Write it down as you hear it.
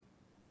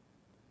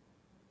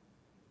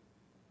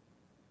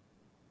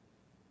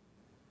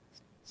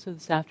So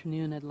this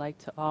afternoon I'd like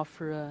to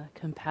offer a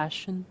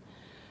compassion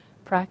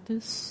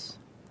practice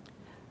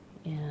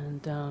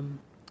and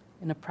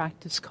in a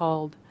practice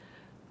called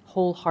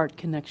Whole Heart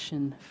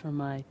Connection from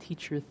my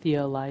teacher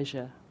Thea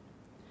Elijah.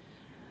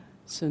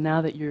 So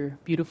now that you're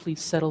beautifully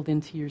settled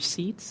into your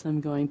seats,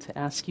 I'm going to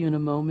ask you in a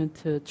moment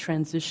to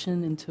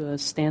transition into a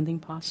standing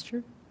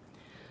posture.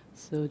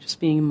 So just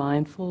being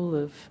mindful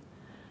of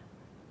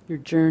your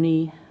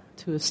journey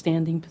to a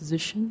standing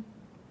position,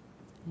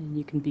 and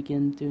you can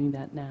begin doing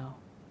that now.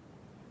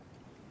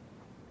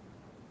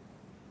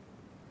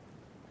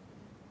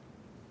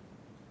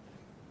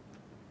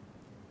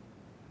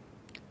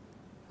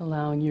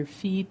 Allowing your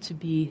feet to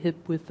be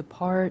hip-width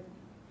apart,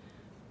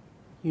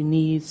 your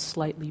knees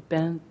slightly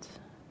bent,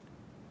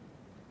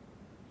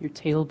 your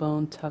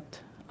tailbone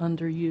tucked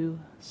under you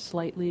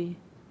slightly,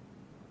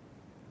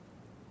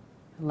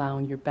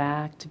 allowing your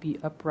back to be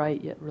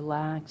upright yet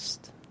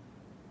relaxed,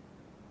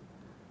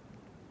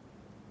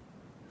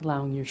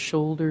 allowing your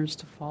shoulders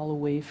to fall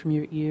away from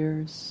your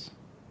ears,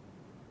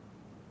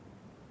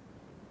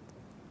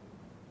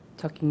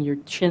 tucking your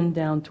chin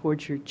down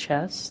towards your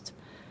chest,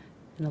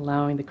 and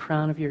allowing the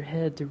crown of your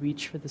head to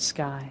reach for the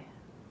sky,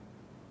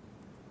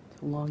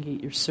 to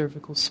elongate your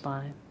cervical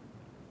spine.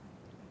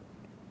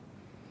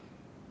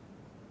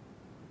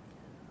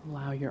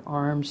 Allow your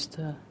arms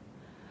to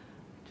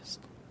just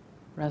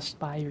rest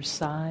by your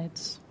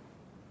sides.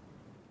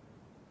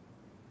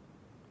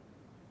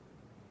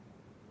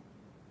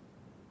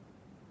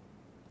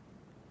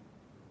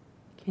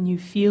 Can you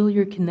feel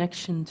your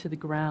connection to the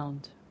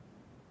ground?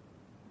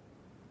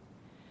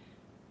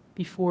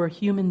 Before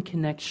human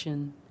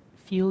connection,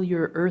 feel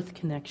your earth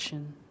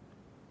connection.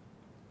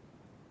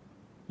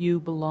 You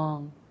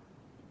belong.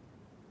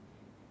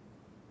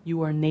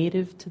 You are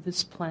native to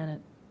this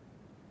planet.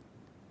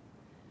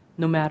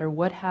 No matter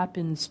what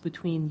happens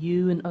between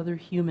you and other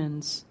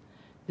humans,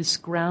 this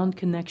ground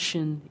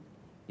connection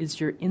is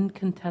your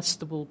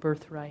incontestable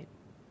birthright.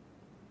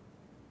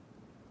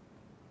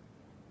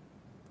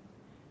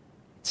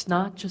 It's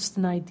not just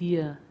an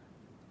idea.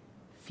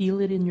 Feel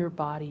it in your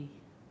body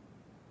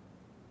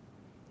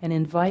and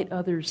invite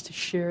others to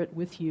share it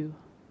with you.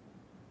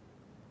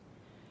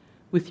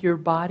 With your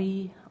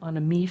body on a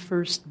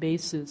me-first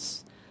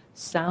basis,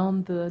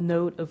 sound the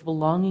note of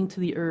belonging to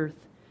the earth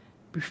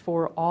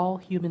before all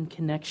human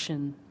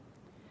connection,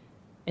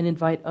 and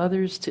invite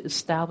others to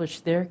establish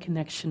their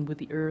connection with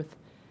the earth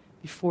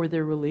before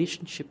their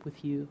relationship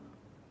with you.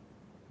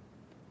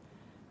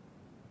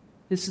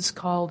 This is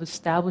called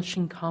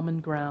establishing common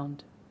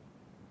ground.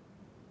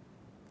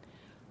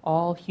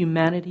 All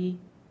humanity,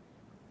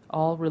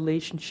 all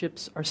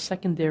relationships are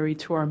secondary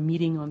to our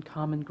meeting on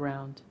common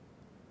ground.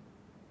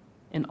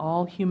 And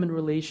all human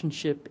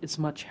relationship is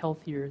much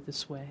healthier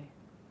this way.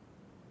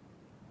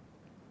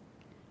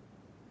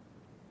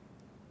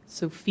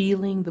 So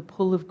feeling the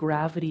pull of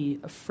gravity,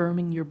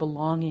 affirming your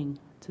belonging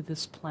to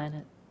this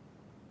planet.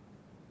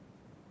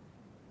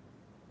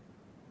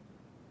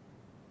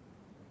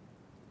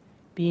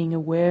 Being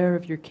aware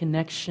of your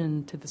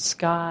connection to the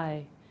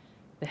sky,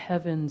 the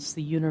heavens,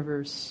 the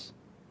universe,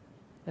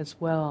 as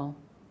well,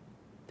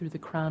 through the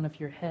crown of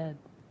your head.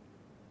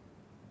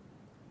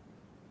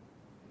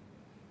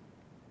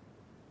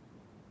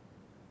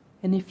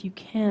 And if you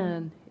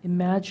can,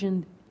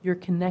 imagine your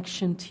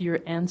connection to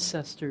your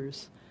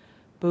ancestors,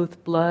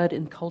 both blood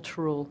and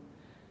cultural,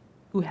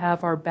 who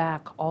have our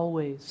back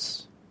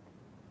always.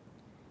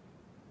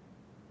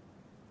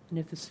 And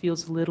if this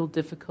feels a little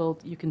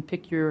difficult, you can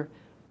pick your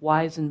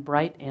wise and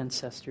bright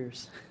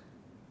ancestors.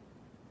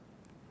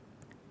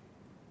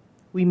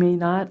 We may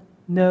not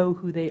know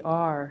who they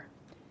are,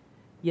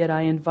 yet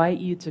I invite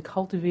you to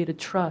cultivate a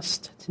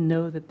trust to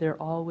know that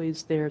they're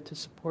always there to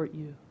support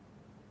you.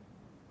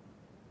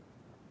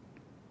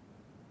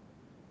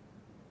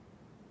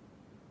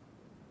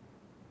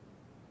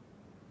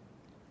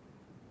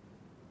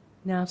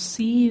 Now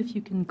see if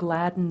you can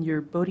gladden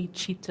your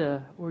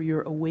bodhicitta, or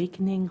your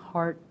awakening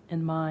heart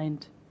and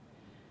mind,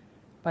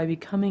 by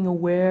becoming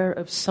aware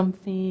of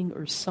something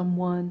or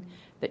someone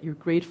that you're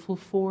grateful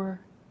for,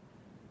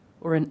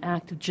 or an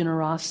act of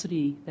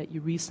generosity that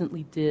you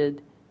recently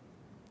did,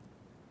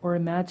 or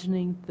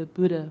imagining the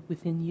Buddha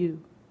within you.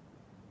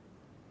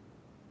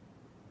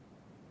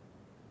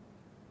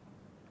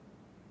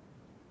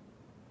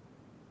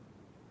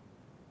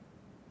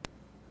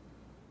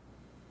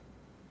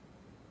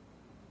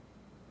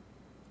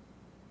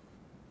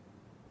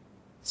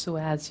 So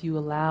as you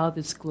allow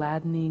this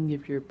gladdening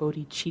of your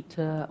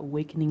bodhicitta,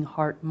 awakening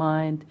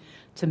heart-mind,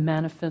 to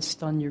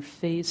manifest on your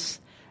face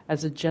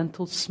as a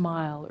gentle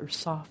smile or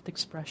soft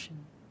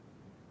expression,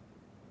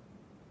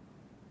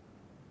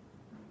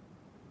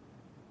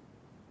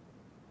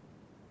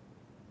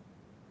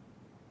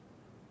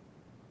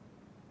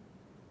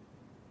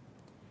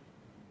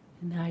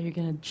 and now you're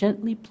going to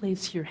gently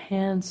place your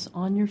hands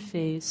on your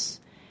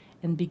face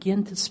and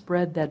begin to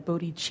spread that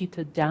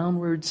bodhicitta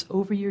downwards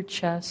over your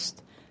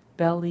chest,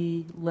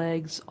 belly,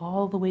 legs,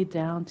 all the way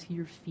down to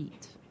your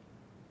feet.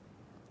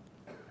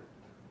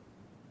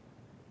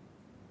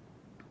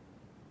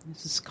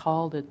 This is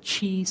called a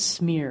chi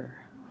smear.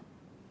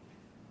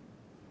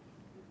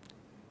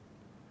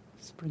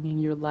 It's bringing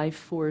your life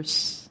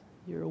force,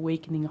 your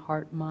awakening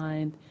heart,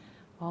 mind,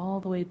 all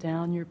the way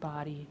down your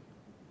body.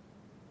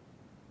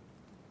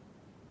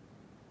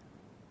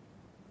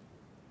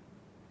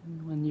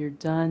 And when you're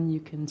done, you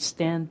can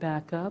stand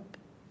back up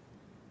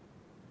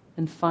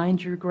and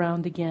find your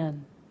ground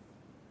again.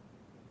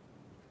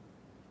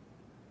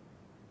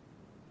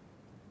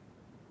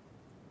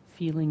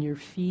 Feeling your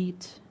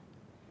feet,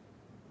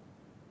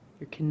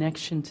 your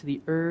connection to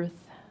the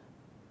earth,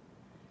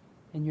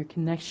 and your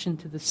connection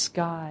to the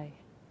sky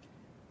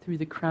through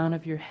the crown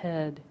of your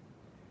head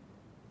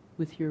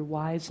with your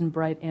wise and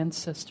bright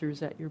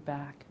ancestors at your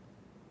back.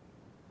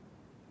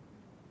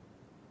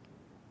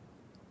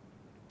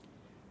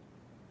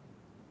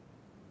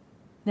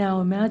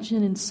 Now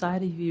imagine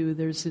inside of you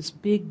there's this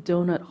big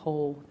donut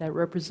hole that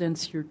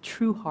represents your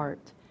true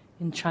heart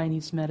in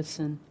Chinese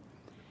medicine.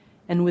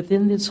 And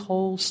within this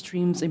hole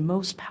streams a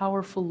most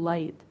powerful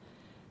light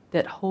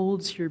that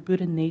holds your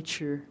Buddha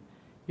nature,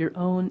 your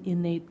own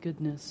innate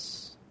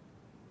goodness.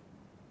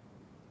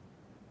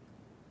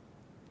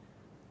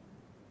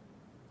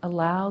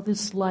 Allow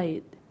this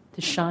light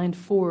to shine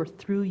forth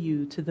through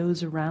you to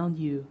those around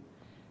you,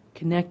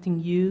 connecting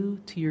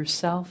you to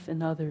yourself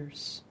and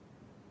others.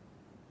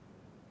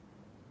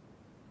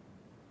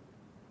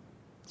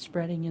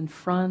 Spreading in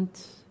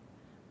front,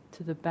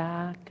 to the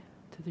back,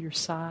 to your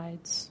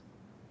sides.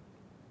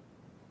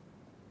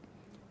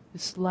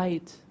 This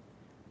light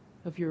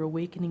of your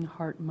awakening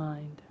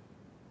heart-mind.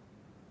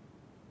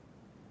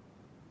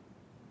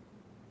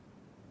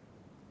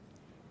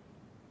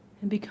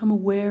 And become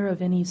aware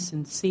of any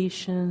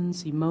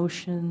sensations,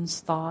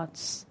 emotions,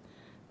 thoughts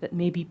that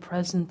may be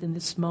present in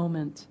this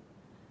moment,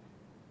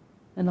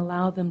 and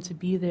allow them to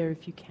be there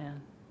if you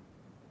can.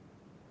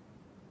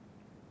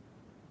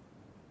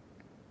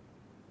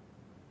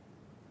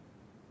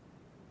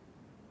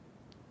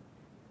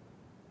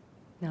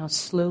 Now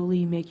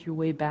slowly make your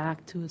way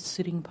back to a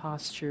sitting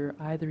posture,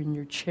 either in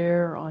your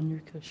chair or on your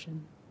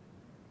cushion.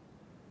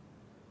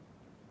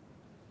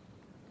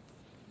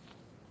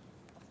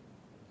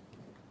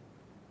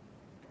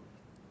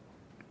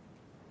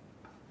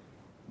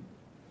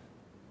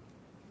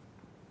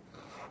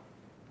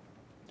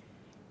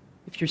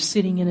 If you're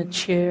sitting in a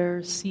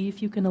chair, see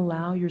if you can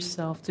allow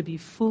yourself to be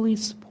fully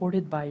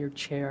supported by your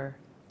chair,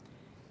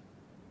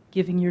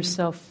 giving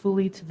yourself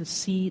fully to the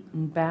seat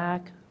and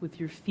back with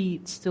your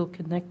feet still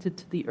connected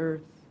to the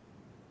earth.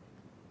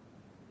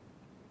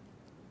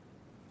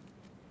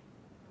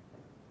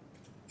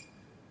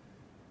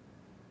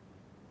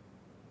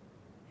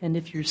 And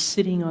if you're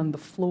sitting on the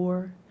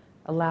floor,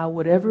 allow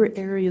whatever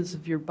areas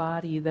of your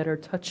body that are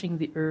touching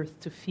the earth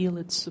to feel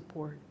its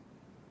support.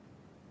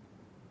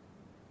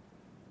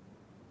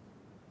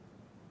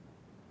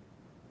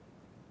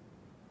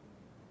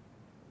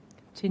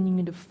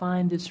 Continuing to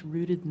find this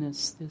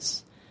rootedness,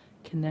 this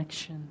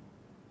connection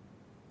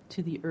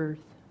to the earth.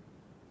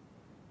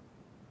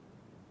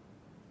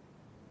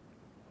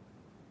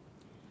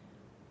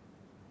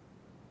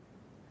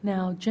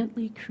 Now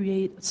gently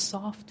create a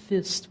soft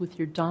fist with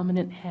your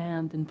dominant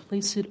hand and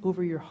place it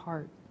over your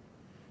heart.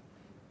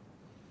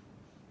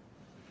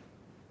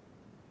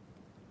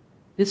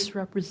 This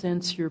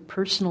represents your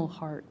personal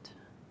heart,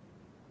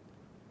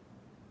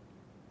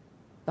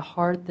 the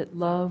heart that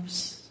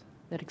loves,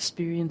 that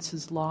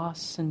experiences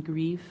loss and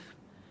grief,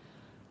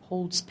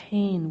 holds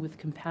pain with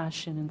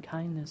compassion and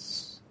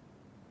kindness.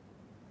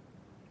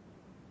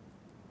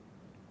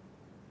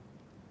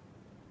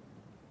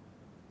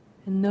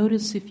 And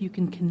notice if you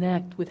can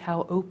connect with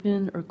how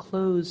open or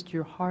closed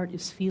your heart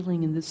is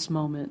feeling in this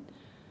moment,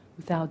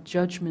 without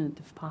judgment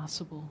if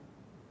possible.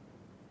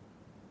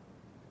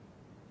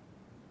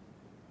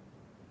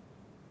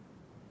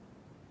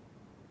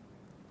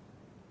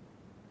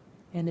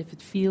 And if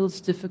it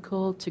feels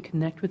difficult to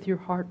connect with your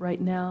heart right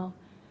now,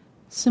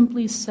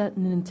 simply set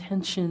an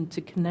intention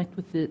to connect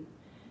with it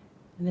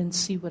and then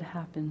see what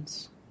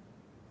happens.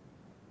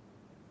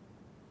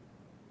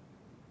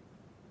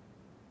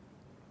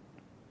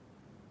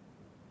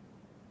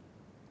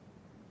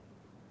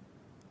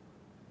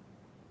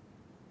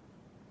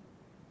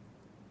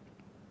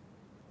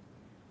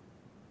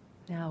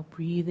 Now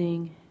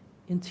breathing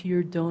into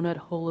your donut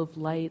hole of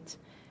light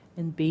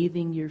and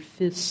bathing your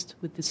fist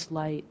with this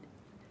light,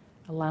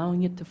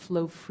 allowing it to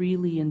flow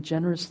freely and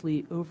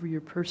generously over your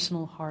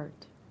personal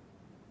heart,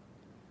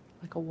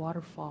 like a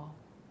waterfall.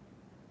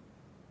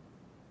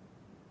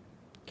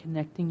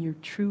 Connecting your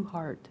true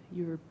heart,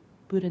 your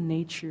Buddha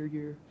nature,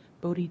 your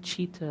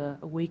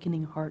bodhicitta,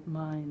 awakening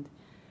heart-mind,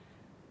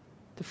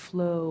 to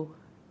flow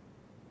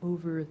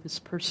over this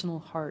personal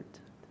heart,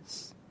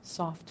 this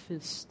soft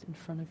fist in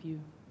front of you.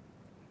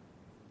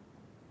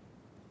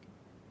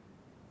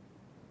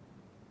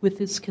 With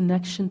this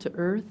connection to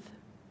earth,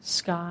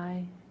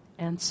 sky,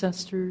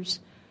 ancestors,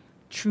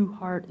 true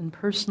heart, and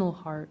personal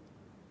heart,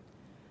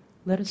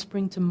 let us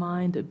bring to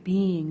mind a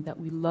being that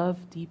we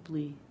love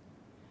deeply,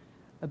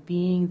 a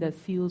being that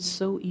feels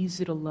so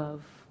easy to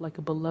love, like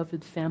a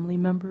beloved family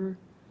member,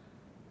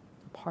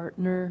 a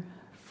partner,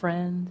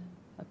 friend,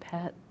 a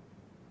pet.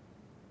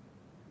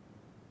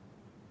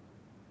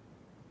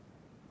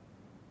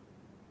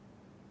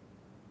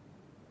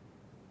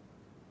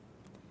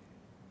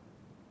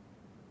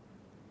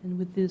 And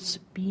with this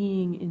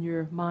being in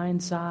your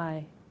mind's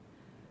eye,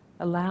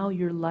 allow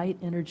your light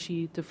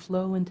energy to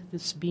flow into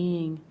this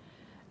being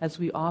as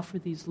we offer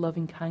these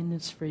loving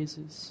kindness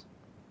phrases.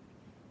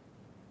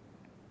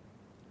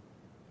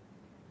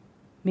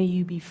 May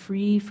you be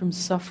free from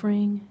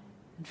suffering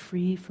and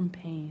free from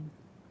pain.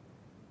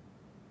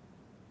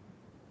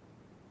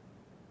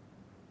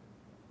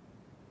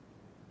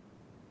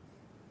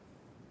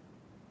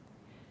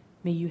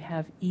 May you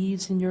have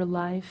ease in your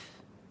life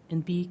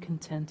and be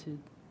contented.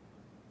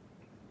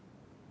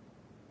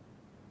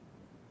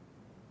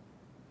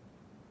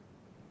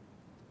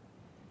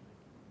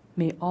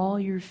 May all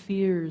your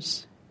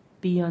fears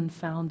be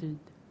unfounded.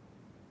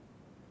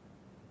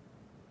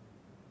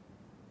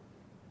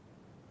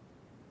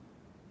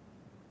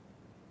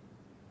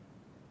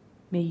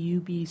 May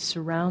you be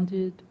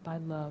surrounded by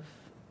love.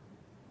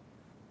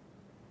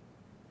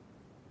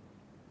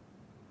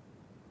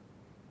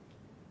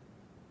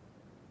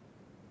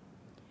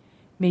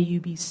 May you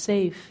be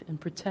safe and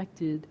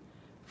protected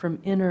from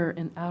inner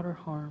and outer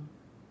harm.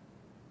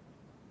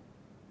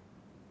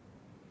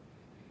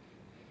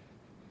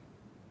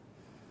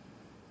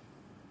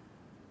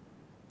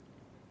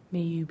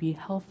 May you be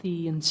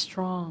healthy and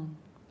strong,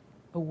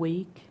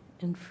 awake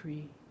and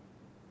free.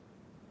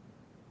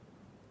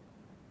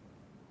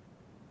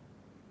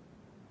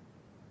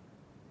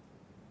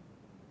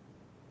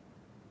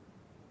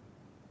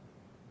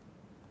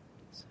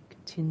 So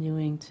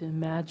continuing to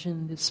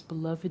imagine this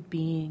beloved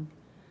being,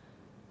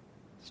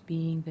 this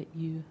being that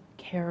you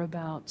care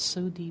about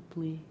so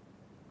deeply.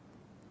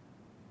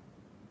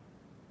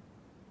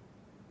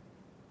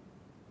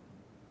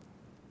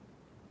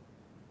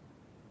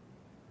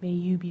 May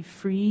you be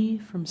free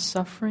from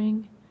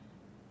suffering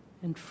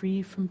and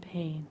free from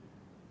pain.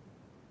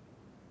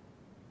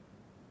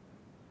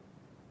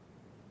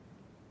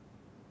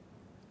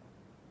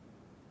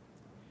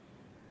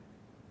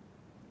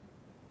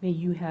 May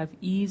you have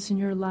ease in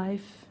your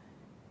life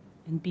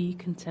and be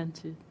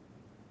contented.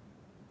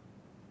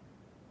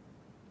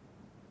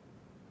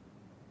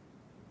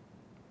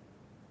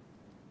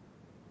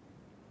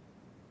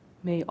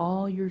 May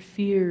all your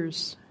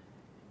fears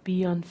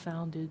be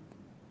unfounded.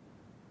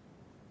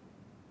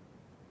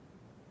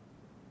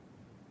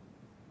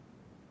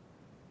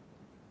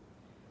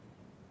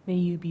 May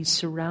you be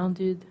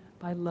surrounded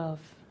by love.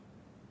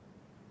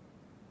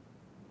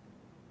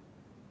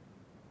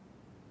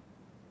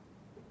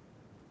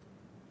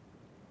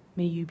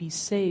 May you be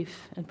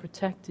safe and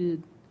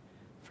protected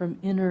from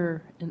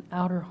inner and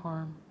outer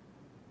harm.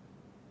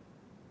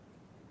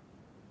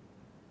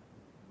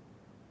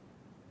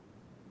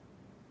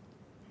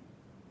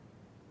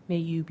 May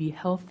you be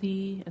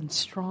healthy and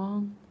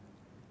strong,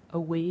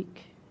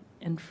 awake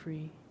and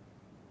free.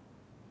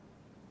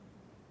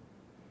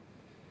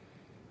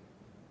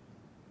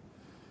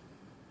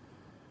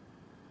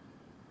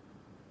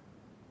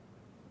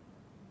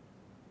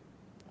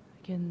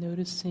 Again,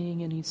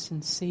 noticing any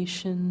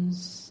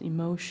sensations,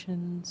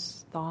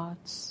 emotions,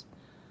 thoughts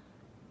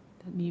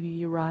that may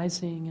be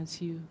arising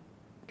as you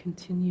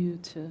continue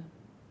to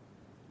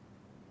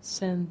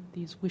send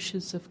these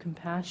wishes of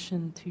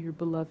compassion to your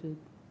beloved.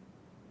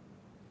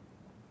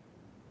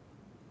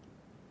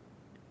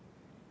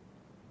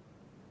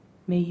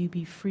 May you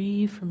be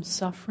free from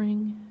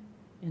suffering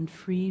and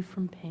free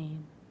from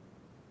pain.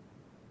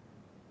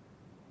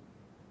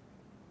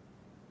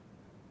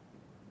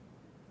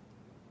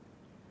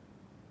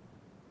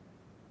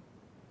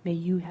 May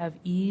you have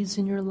ease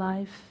in your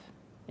life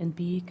and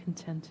be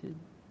contented.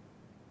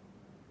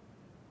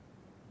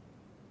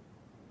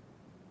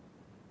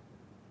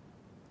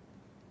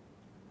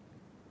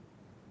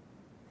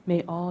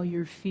 May all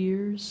your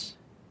fears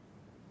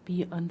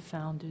be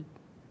unfounded.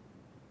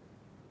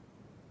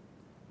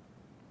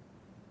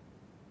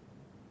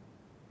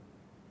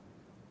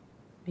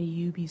 May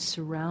you be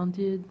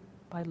surrounded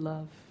by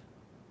love.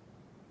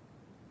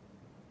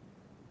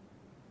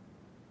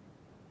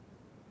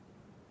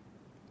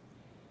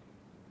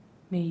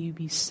 May you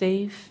be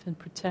safe and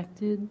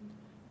protected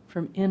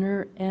from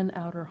inner and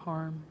outer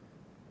harm.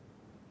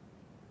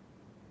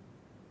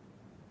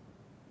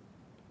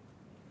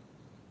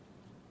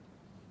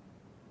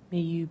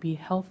 May you be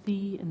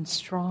healthy and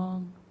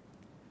strong,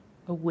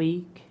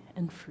 awake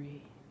and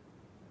free.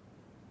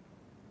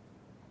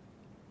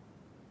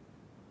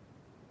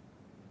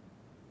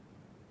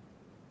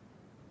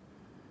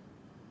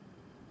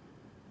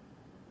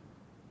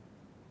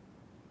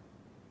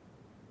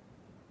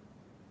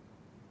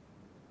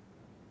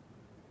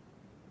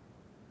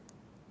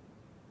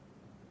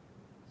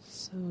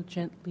 So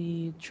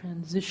gently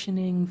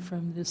transitioning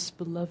from this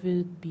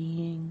beloved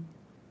being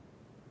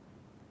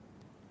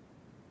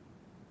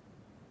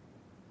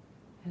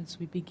as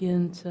we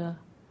begin to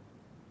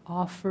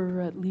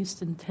offer, at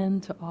least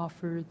intend to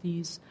offer,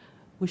 these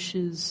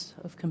wishes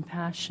of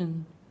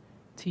compassion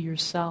to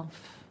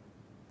yourself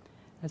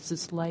as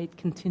this light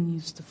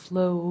continues to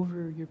flow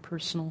over your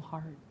personal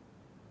heart.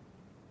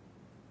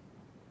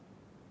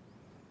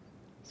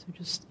 So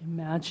just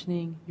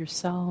imagining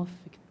yourself,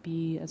 it could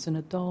be as an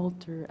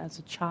adult or as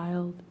a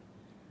child.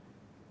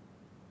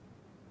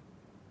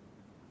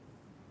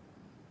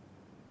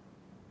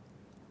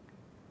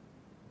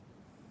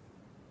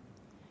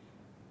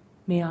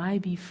 May I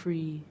be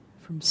free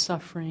from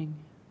suffering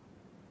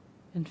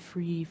and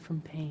free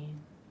from pain.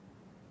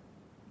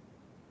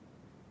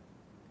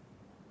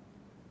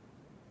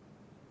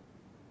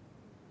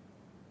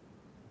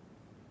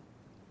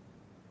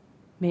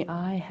 May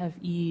I have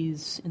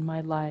ease in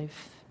my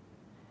life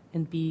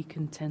and be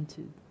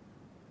contented.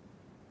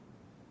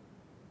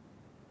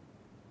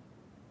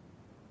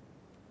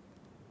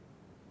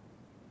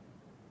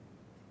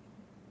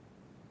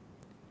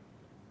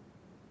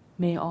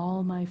 May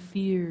all my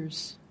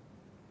fears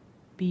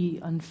be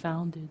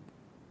unfounded.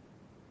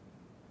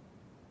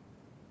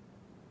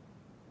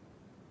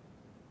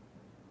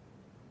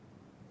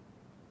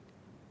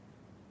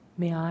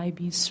 May I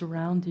be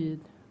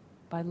surrounded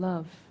by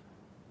love.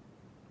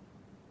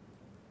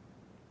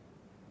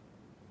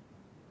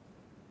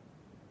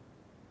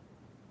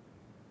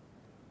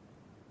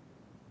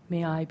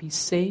 May I be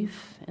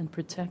safe and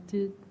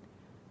protected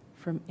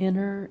from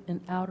inner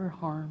and outer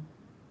harm.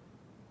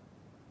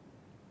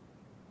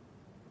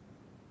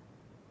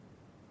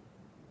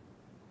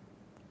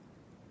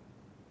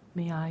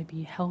 May I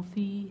be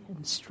healthy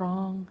and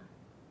strong,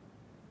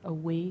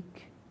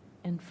 awake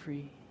and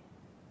free.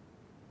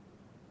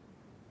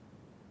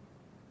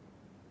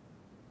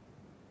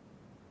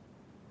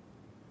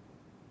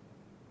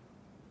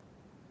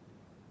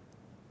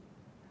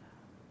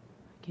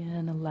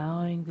 Again,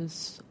 allowing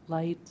this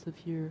light of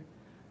your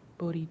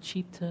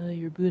bodhicitta,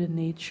 your Buddha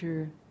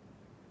nature,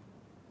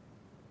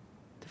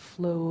 to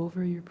flow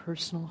over your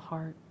personal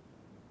heart,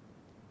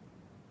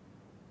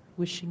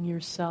 wishing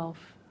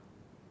yourself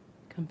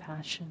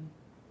compassion.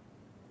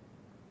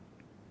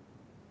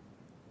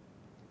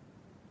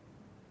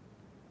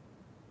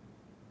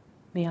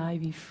 May I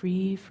be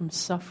free from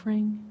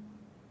suffering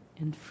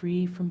and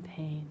free from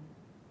pain.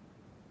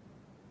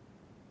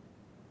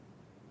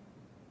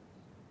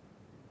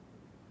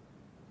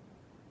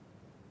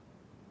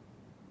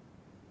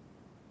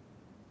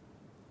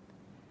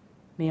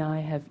 May I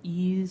have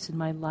ease in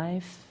my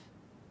life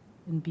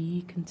and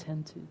be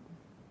contented.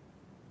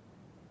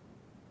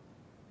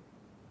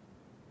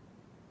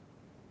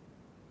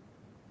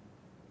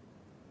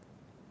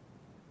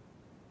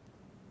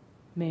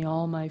 May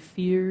all my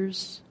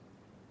fears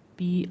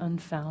be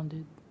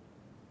unfounded.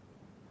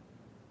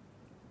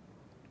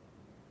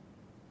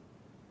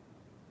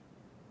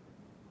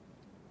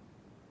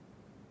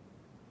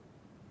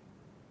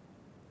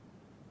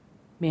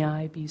 May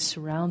I be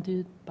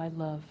surrounded by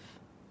love.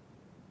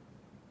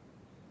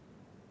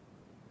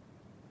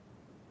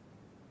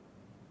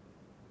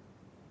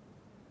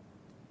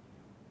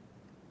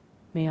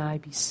 May I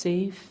be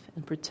safe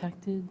and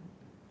protected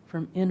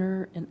from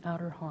inner and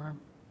outer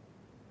harm.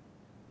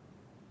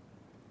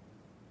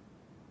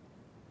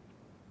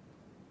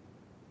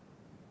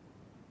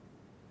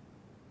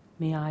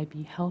 May I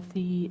be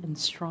healthy and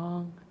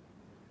strong,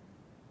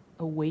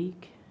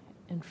 awake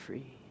and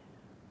free.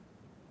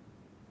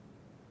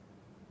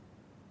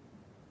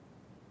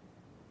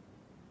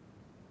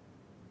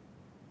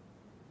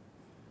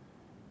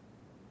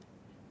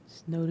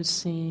 Just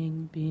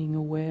noticing, being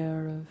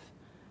aware of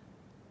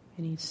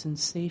any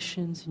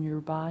sensations in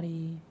your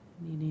body,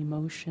 any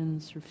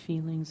emotions or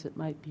feelings that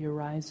might be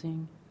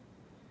arising,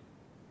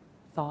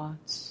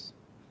 thoughts.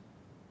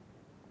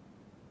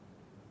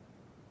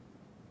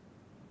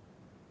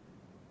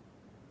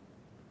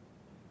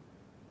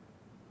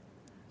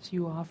 So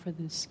you offer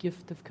this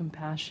gift of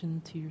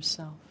compassion to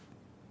yourself,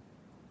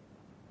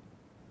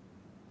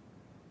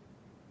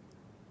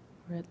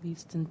 or at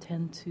least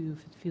intend to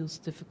if it feels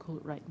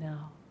difficult right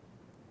now.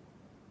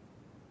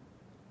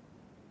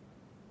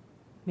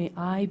 May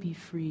I be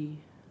free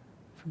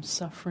from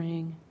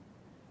suffering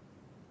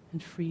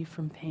and free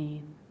from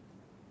pain.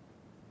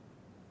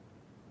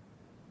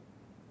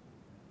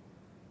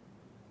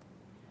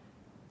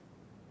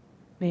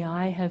 May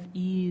I have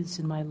ease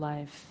in my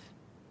life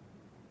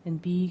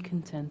and be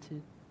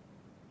contented.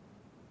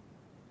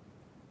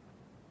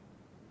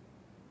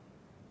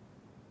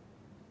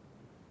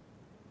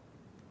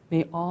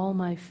 May all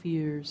my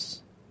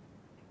fears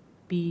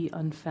be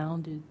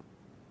unfounded.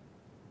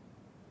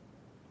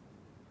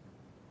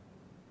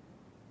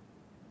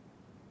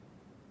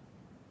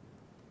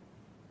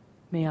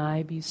 May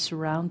I be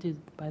surrounded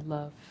by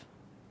love.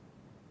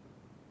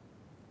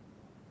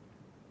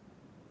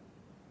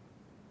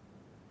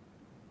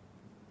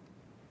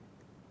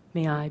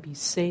 May I be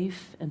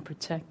safe and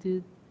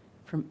protected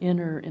from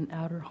inner and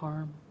outer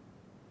harm.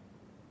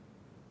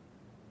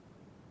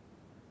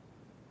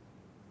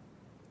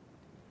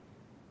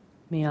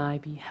 May I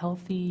be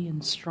healthy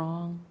and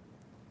strong,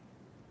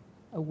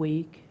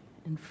 awake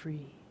and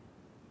free.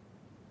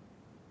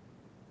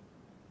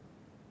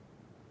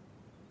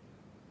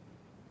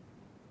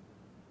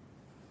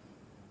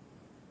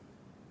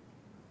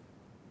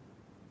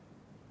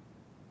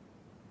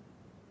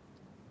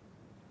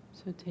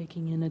 So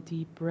taking in a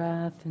deep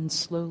breath and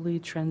slowly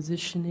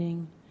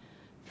transitioning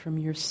from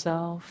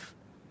yourself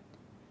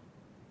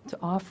to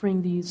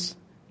offering these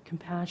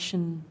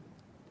compassion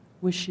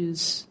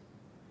wishes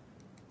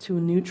to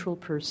a neutral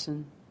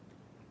person.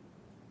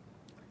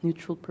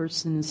 Neutral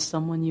person is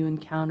someone you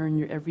encounter in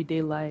your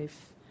everyday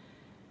life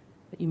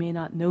that you may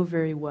not know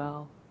very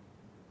well.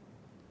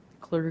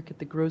 The clerk at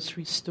the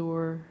grocery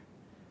store,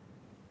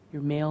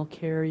 your mail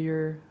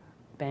carrier,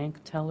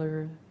 bank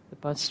teller, the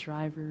bus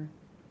driver.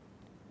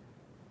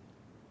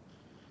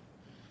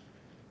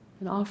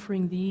 And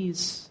offering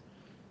these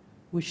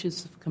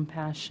wishes of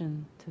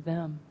compassion to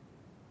them.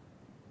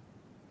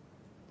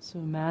 So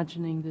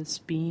imagining this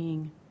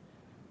being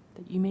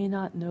that you may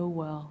not know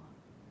well,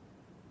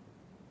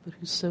 but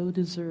who so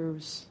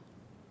deserves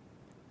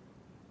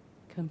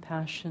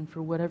compassion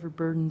for whatever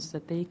burdens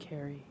that they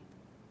carry.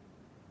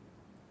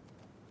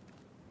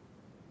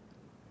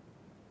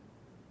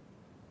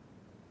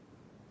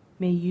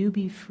 May you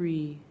be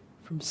free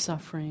from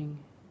suffering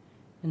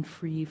and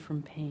free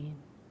from pain.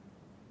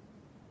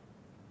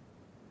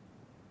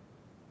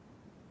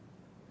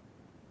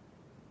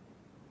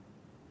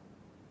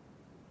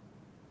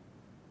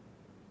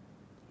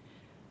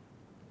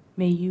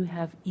 May you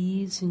have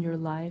ease in your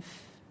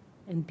life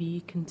and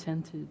be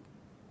contented.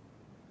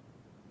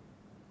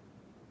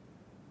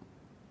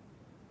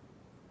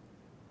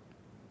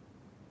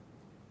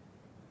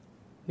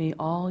 May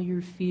all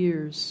your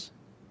fears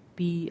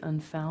be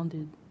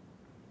unfounded.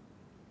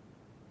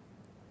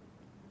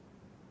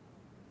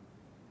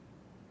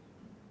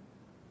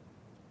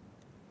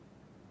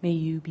 May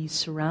you be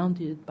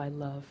surrounded by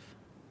love.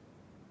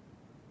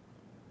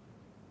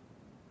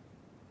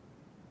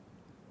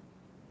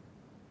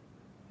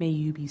 May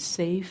you be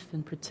safe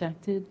and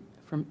protected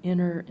from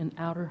inner and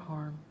outer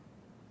harm.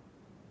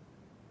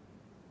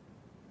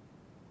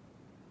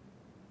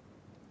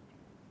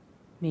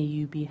 May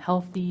you be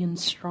healthy and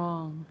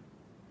strong,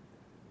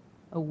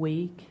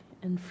 awake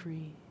and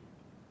free.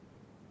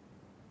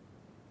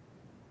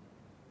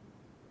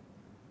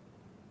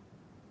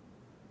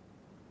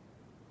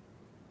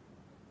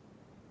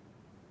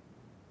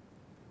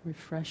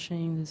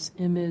 Refreshing this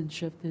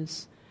image of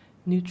this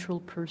neutral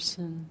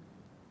person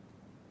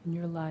in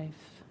your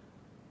life.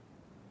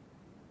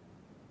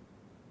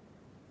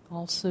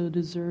 Also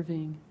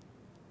deserving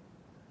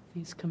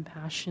these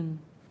compassion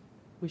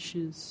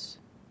wishes.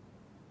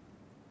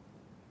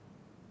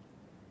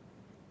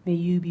 May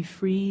you be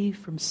free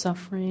from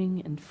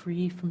suffering and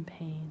free from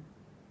pain.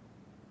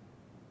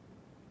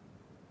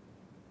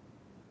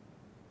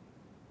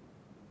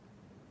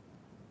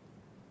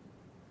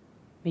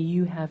 May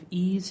you have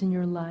ease in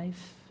your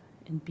life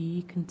and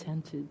be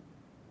contented.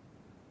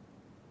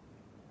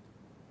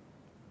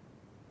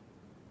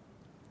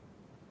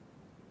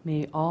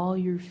 May all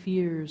your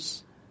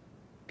fears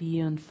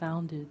be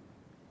unfounded.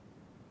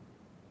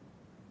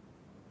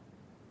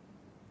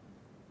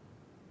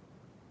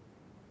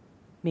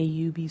 May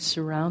you be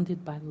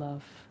surrounded by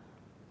love.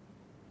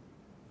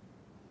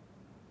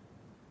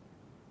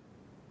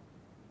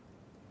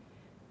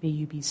 May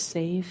you be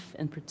safe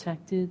and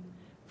protected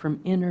from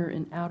inner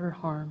and outer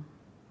harm.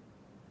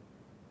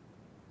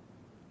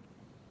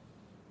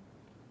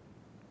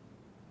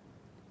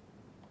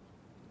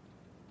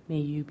 May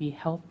you be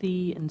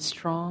healthy and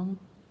strong,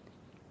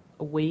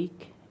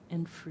 awake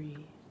and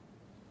free.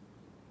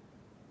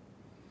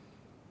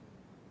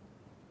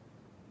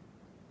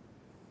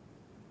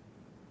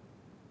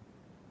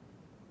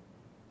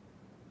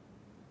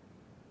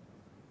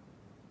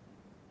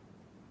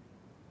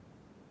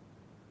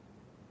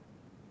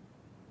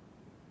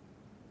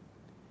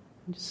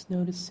 And just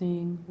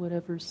noticing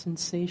whatever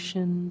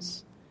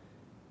sensations,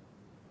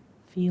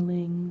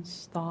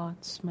 feelings,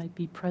 thoughts might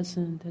be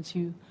present as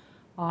you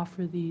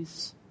offer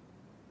these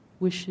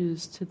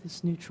wishes to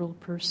this neutral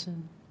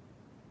person.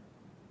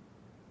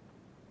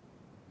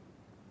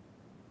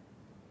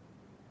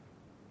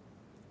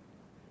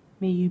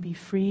 May you be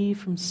free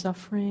from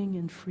suffering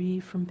and free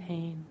from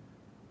pain.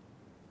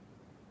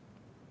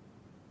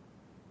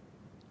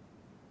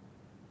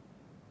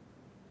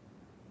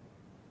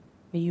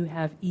 May you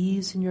have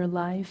ease in your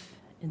life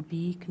and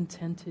be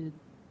contented.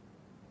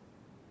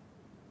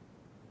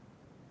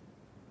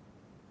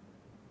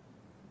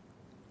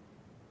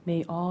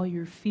 May all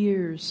your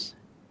fears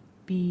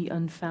be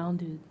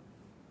unfounded.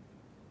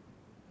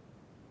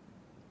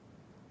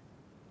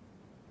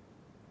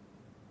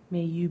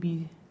 May you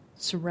be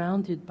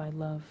surrounded by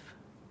love.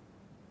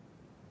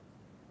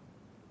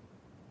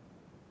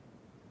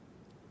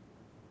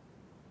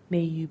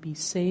 May you be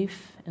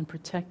safe and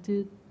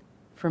protected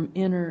from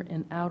inner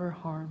and outer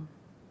harm.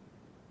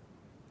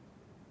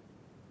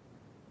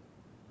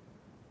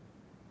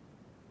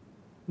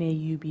 May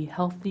you be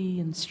healthy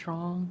and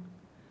strong,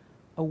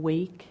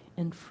 awake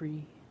and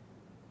free.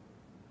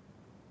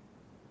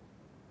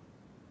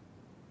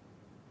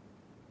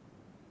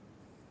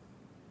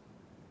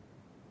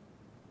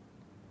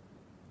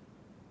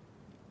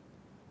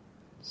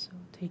 So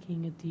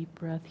taking a deep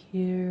breath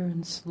here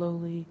and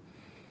slowly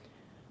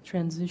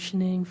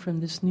transitioning from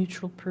this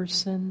neutral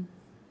person,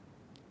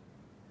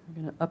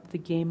 We're going to up the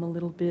game a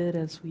little bit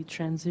as we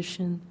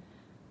transition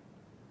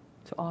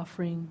to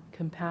offering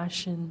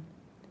compassion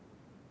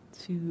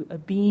to a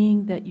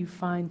being that you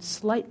find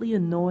slightly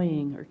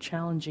annoying or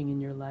challenging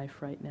in your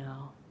life right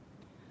now.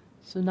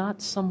 So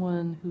not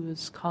someone who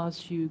has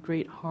caused you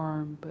great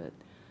harm, but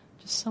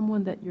just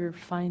someone that you're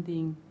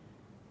finding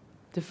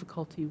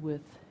difficulty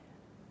with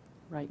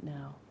right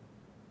now.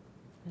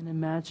 And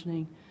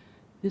imagining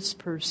this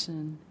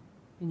person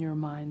in your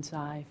mind's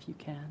eye if you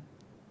can.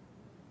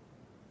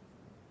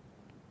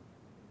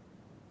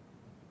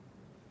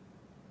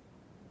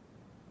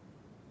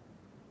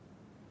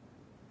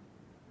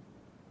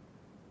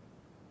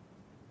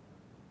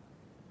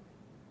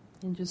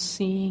 And just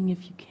seeing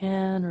if you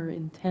can or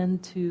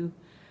intend to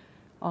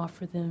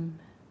offer them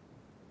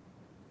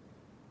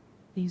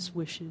these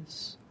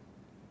wishes.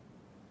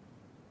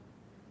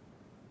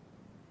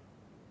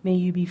 May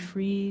you be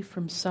free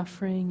from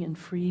suffering and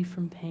free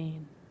from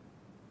pain.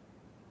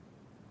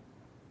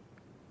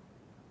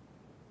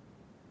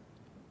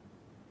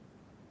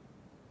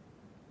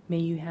 May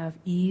you have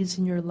ease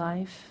in your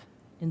life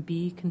and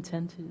be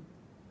contented.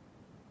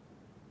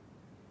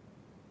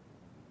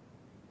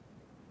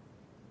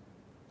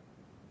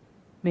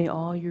 May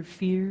all your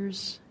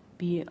fears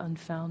be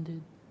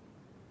unfounded.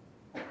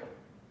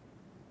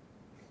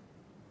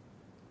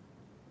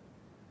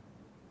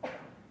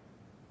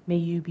 May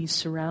you be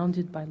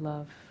surrounded by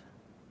love.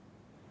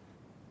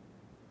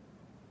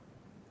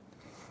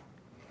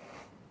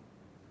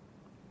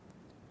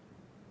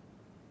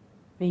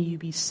 May you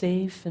be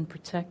safe and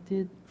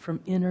protected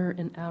from inner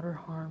and outer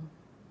harm.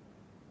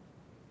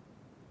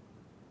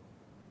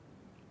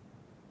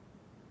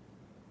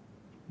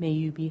 May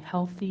you be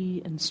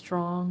healthy and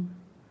strong,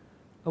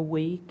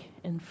 awake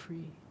and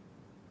free.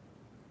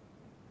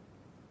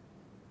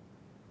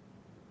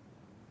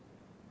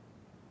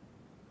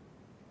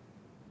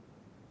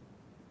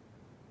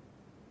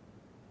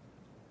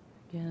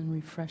 Again,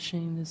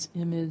 refreshing this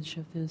image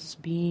of this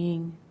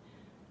being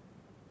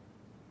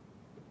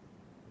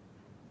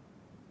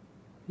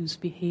whose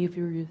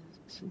behavior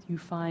you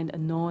find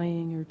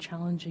annoying or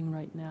challenging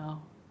right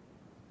now.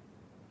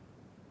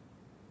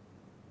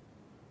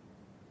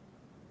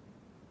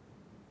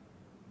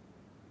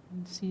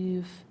 And see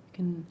if you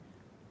can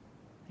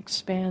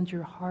expand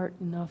your heart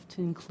enough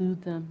to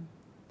include them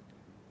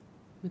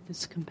with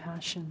this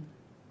compassion.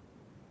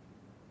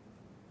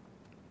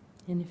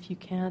 And if you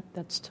can't,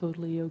 that's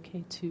totally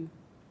okay too.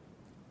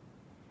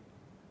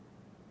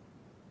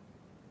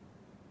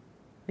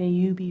 May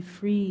you be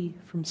free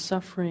from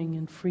suffering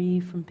and free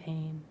from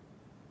pain.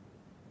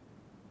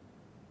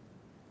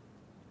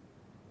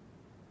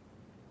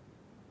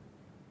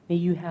 May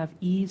you have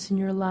ease in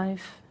your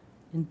life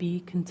and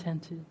be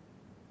contented.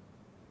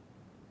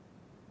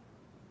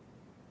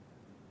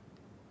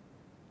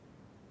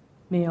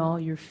 May all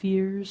your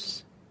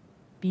fears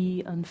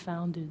be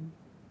unfounded.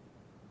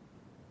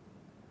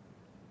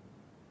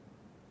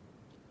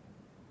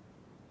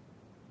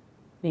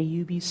 May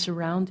you be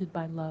surrounded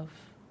by love.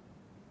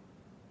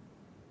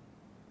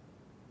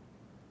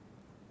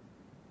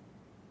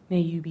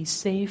 May you be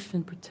safe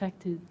and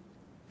protected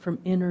from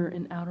inner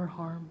and outer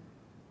harm.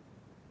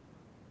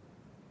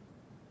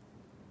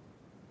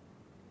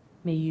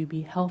 May you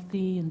be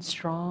healthy and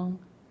strong,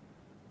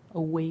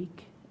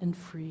 awake and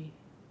free.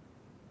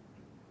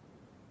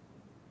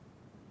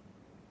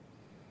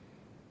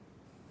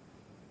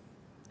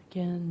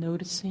 Again,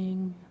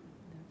 noticing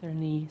if there are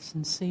any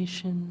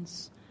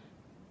sensations,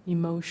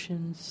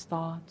 emotions,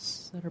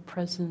 thoughts that are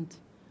present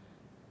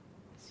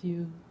as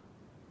you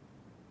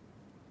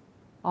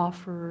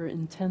offer or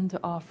intend to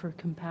offer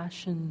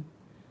compassion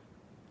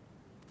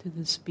to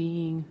this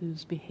being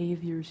whose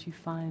behaviors you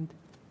find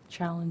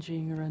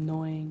challenging or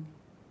annoying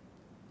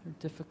or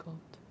difficult.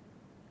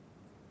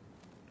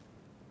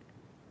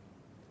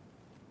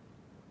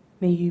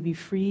 May you be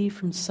free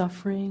from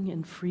suffering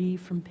and free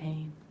from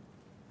pain.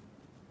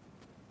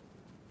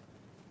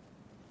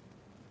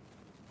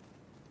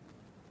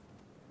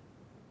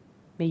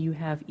 May you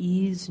have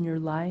ease in your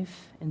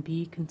life and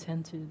be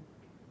contented.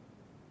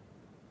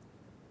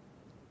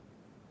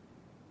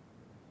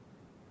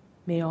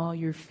 May all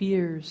your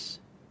fears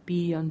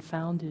be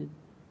unfounded.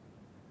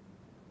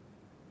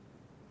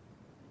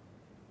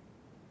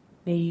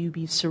 May you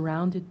be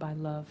surrounded by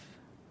love.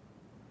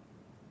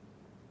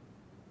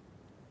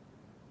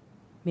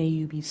 May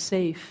you be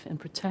safe and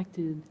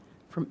protected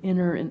from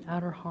inner and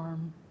outer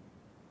harm.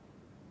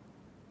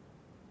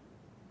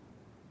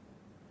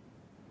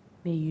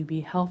 May you be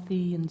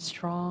healthy and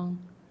strong,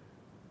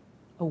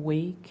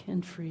 awake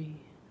and free.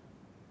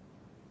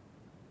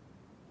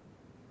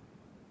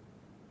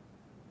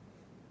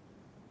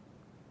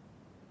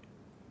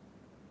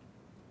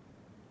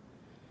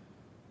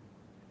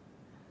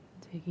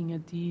 Taking a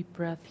deep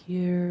breath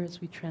here as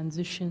we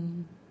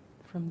transition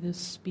from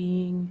this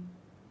being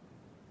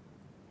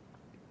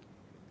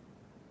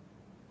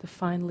to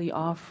finally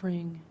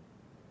offering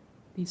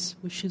these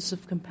wishes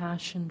of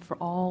compassion for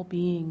all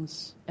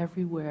beings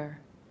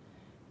everywhere,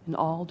 in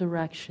all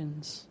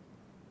directions,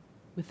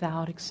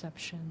 without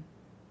exception.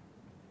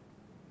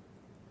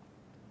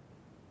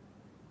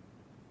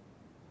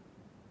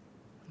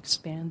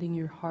 expanding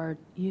your heart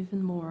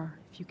even more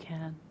if you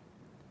can.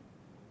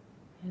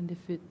 And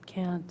if it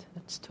can't,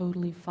 that's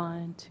totally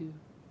fine too.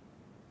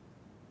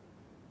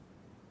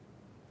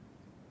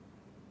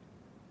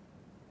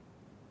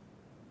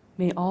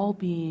 May all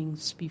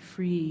beings be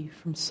free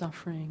from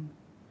suffering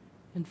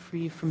and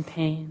free from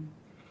pain.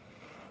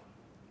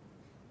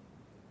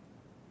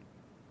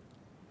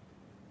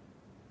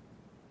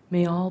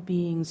 May all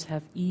beings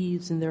have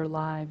ease in their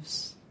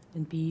lives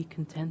and be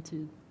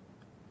contented.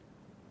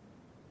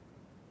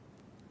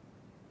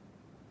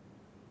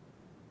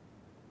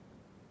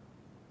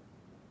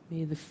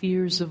 May the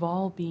fears of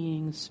all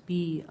beings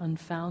be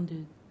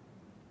unfounded.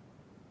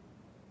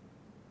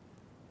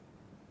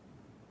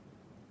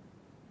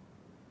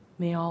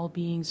 May all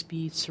beings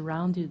be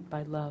surrounded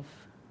by love.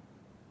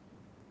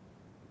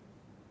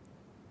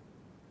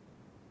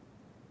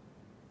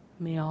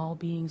 May all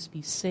beings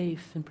be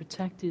safe and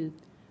protected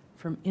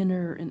from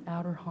inner and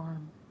outer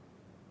harm.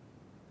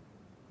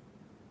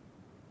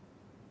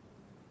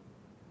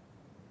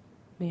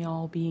 May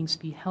all beings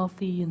be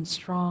healthy and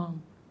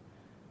strong,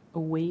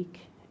 awake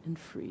and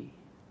free.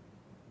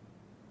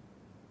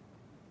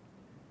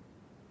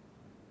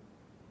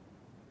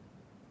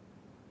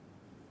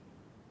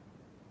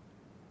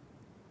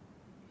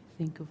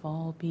 Think of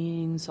all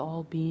beings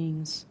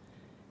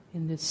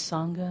in this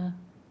Sangha,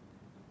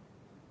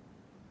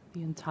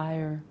 the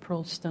entire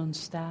Pearl Stone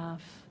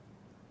staff,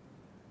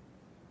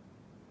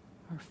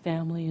 our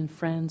family and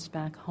friends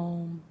back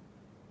home,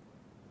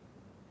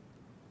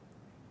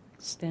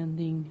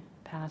 extending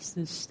past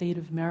this state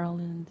of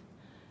Maryland,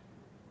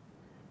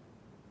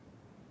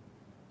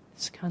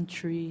 this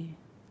country,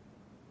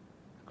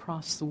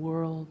 across the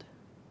world,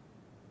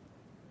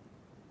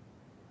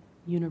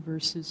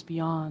 universes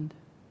beyond.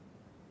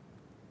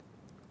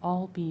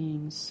 All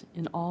beings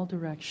in all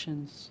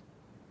directions,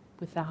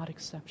 without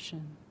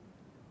exception.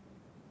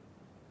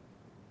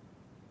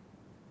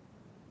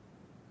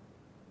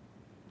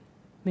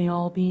 May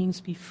all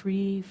beings be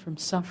free from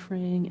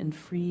suffering and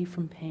free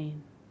from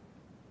pain.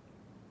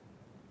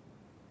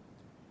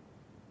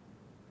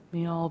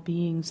 May all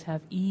beings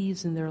have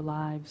ease in their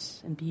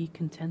lives and be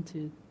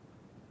contented.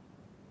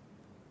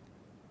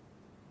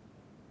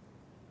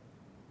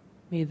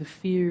 May the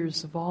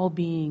fears of all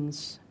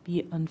beings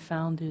be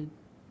unfounded.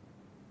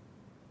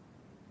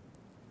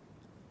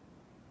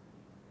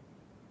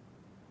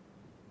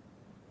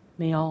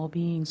 May all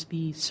beings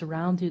be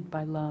surrounded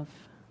by love.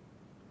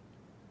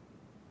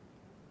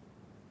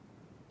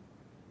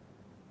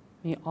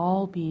 May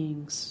all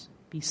beings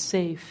be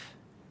safe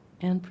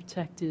and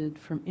protected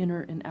from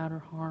inner and outer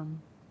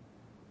harm.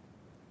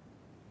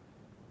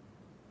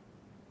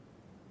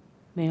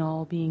 May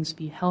all beings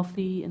be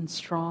healthy and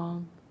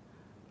strong,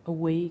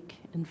 awake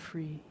and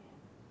free.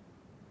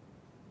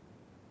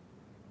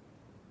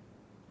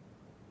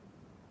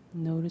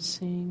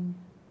 Noticing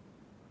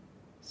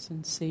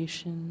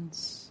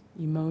sensations,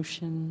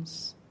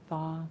 emotions,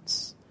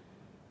 thoughts,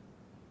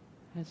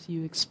 as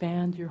you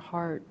expand your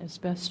heart as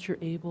best you're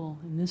able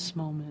in this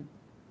moment.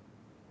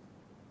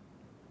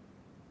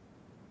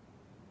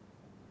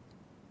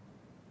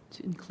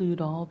 To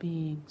include all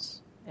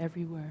beings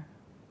everywhere.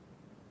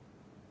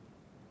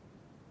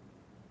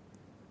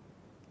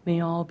 May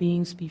all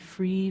beings be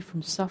free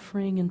from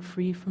suffering and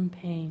free from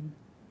pain.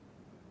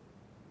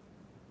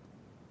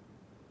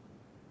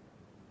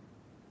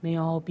 May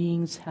all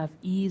beings have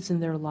ease in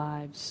their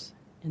lives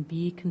and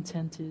be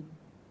contented.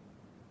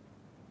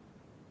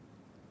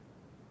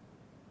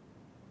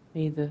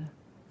 May the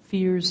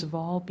fears of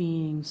all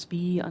beings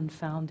be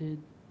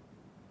unfounded.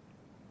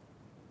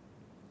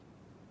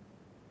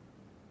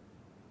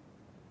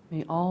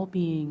 May all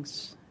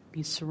beings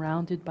be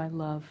surrounded by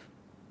love.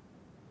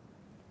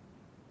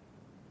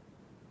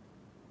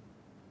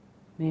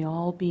 May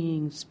all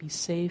beings be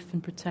safe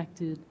and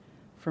protected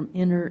from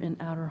inner and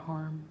outer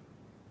harm.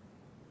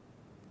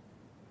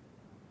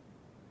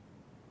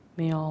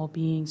 May all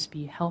beings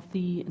be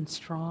healthy and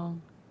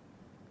strong,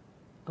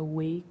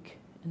 awake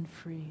and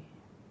free.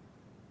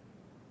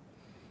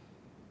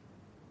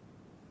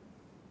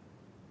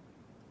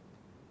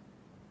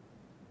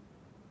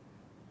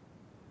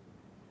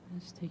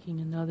 Just taking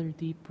another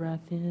deep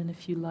breath in,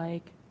 if you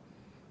like.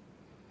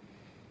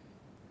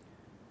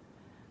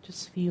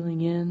 Just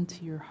feeling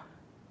into your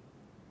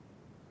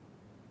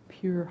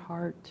pure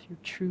heart, your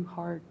true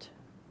heart.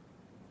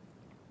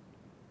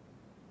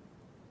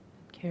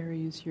 It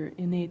carries your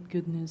innate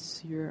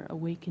goodness, your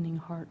awakening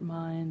heart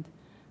mind,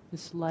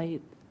 this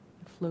light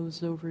that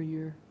flows over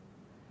your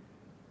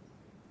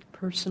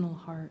personal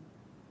heart.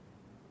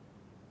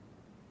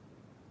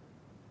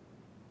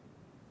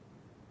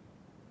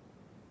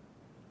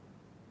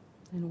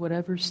 And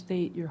whatever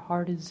state your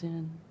heart is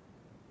in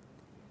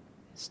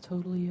is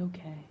totally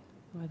okay,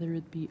 whether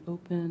it be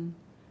open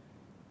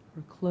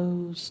or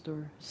closed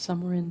or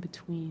somewhere in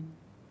between.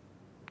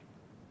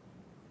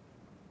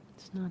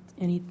 It's not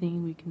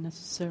anything we can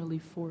necessarily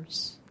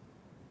force.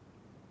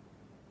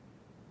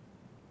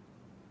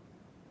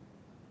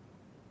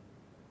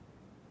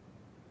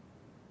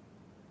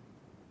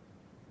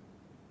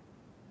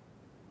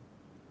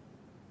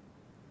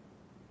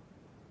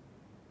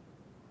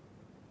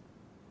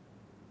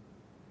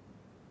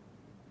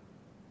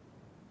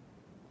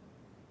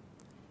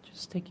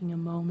 Just taking a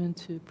moment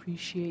to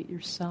appreciate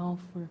yourself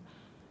for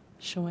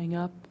showing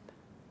up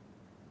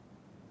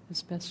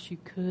as best you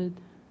could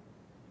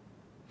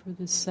for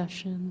this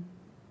session.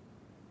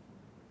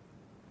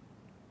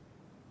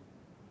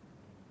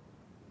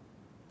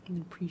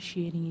 And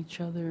appreciating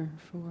each other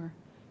for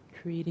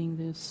creating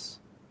this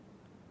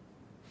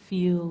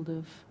field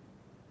of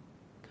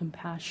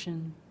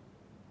compassion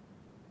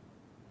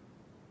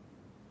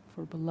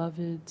for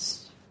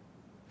beloveds,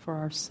 for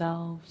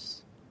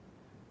ourselves,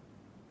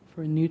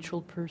 for a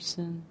neutral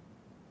person,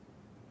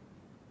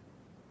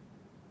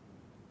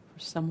 for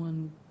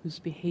someone whose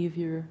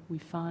behavior we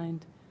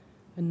find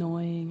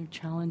annoying or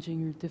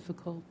challenging or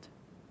difficult,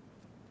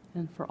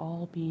 and for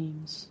all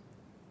beings.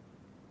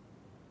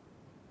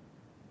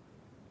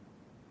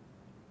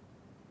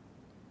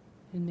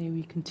 And may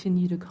we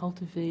continue to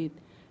cultivate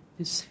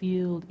this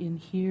field in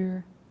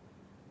here,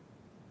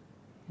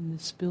 in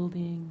this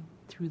building,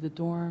 through the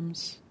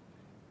dorms,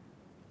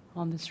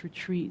 on this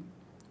retreat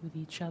with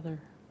each other.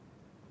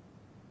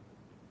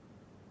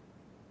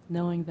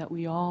 Knowing that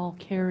we all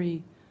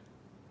carry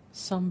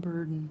some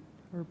burden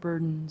or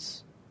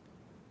burdens.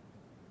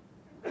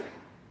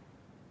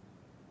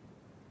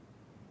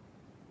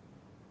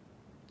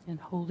 And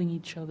holding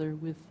each other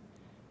with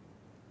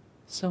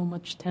so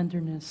much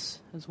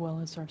tenderness as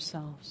well as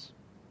ourselves.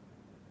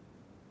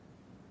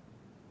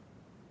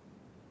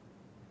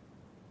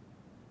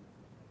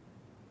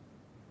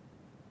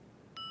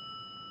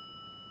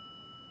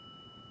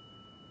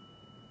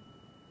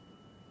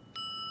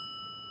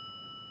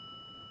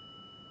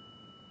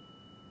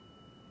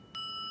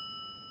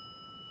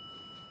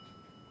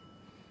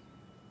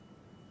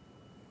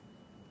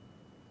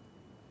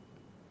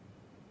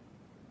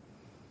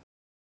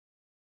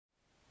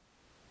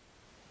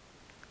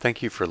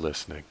 Thank you for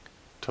listening.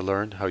 To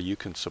learn how you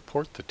can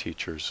support the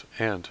teachers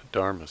and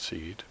Dharma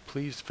Seed,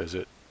 please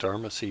visit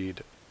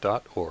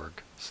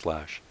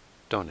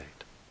dharmaseed.org/donate.